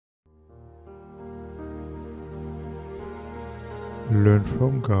Learn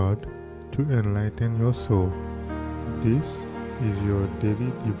from God to enlighten your soul. This is your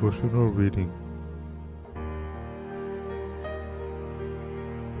daily devotional reading.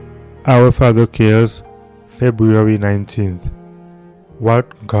 Our Father Cares, February 19th.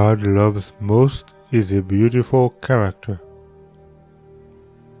 What God loves most is a beautiful character.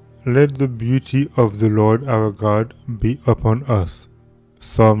 Let the beauty of the Lord our God be upon us.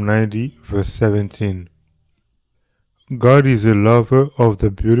 Psalm 90, verse 17. God is a lover of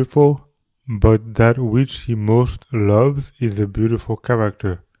the beautiful, but that which he most loves is a beautiful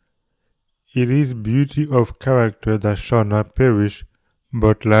character. It is beauty of character that shall not perish,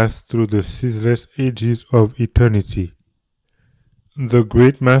 but last through the ceaseless ages of eternity. The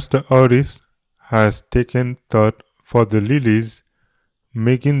great master artist has taken thought for the lilies,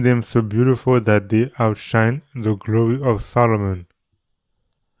 making them so beautiful that they outshine the glory of Solomon.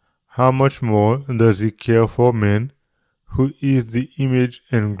 How much more does he care for man, who is the image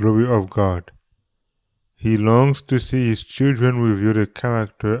and glory of God? He longs to see his children reveal a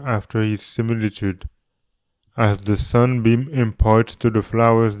character after his similitude. As the sunbeam imparts to the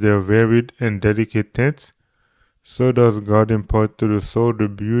flowers their varied and delicate tints, so does God impart to the soul the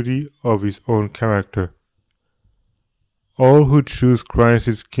beauty of his own character. All who choose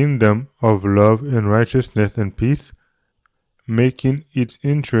Christ's kingdom of love and righteousness and peace, making its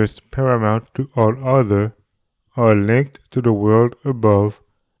interest paramount to all other, are linked to the world above,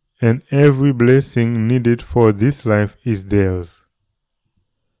 and every blessing needed for this life is theirs.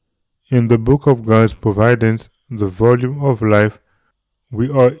 In the book of God's providence, the volume of life, we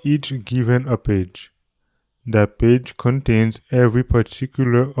are each given a page. That page contains every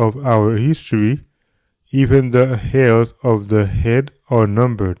particular of our history. Even the hairs of the head are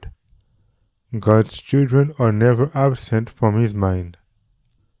numbered. God's children are never absent from his mind.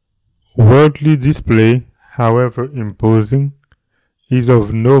 Worldly display, however imposing, is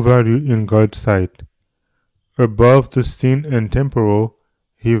of no value in God's sight. Above the seen and temporal,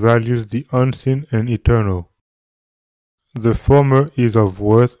 he values the unseen and eternal. The former is of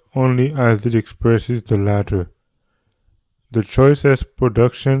worth only as it expresses the latter. The choicest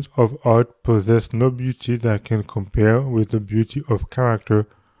productions of art possess no beauty that can compare with the beauty of character,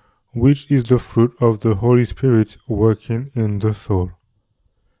 which is the fruit of the Holy Spirit working in the soul.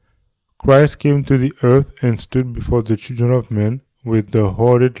 Christ came to the earth and stood before the children of men with the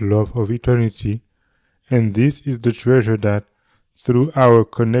hoarded love of eternity, and this is the treasure that, through our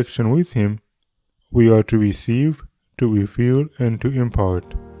connection with him, we are to receive, to reveal, and to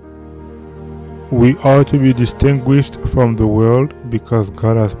impart. We are to be distinguished from the world because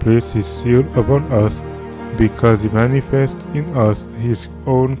God has placed his seal upon us, because he manifests in us his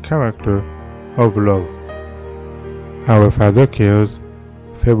own character of love. Our Father Cares,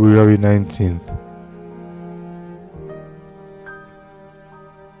 February 19th.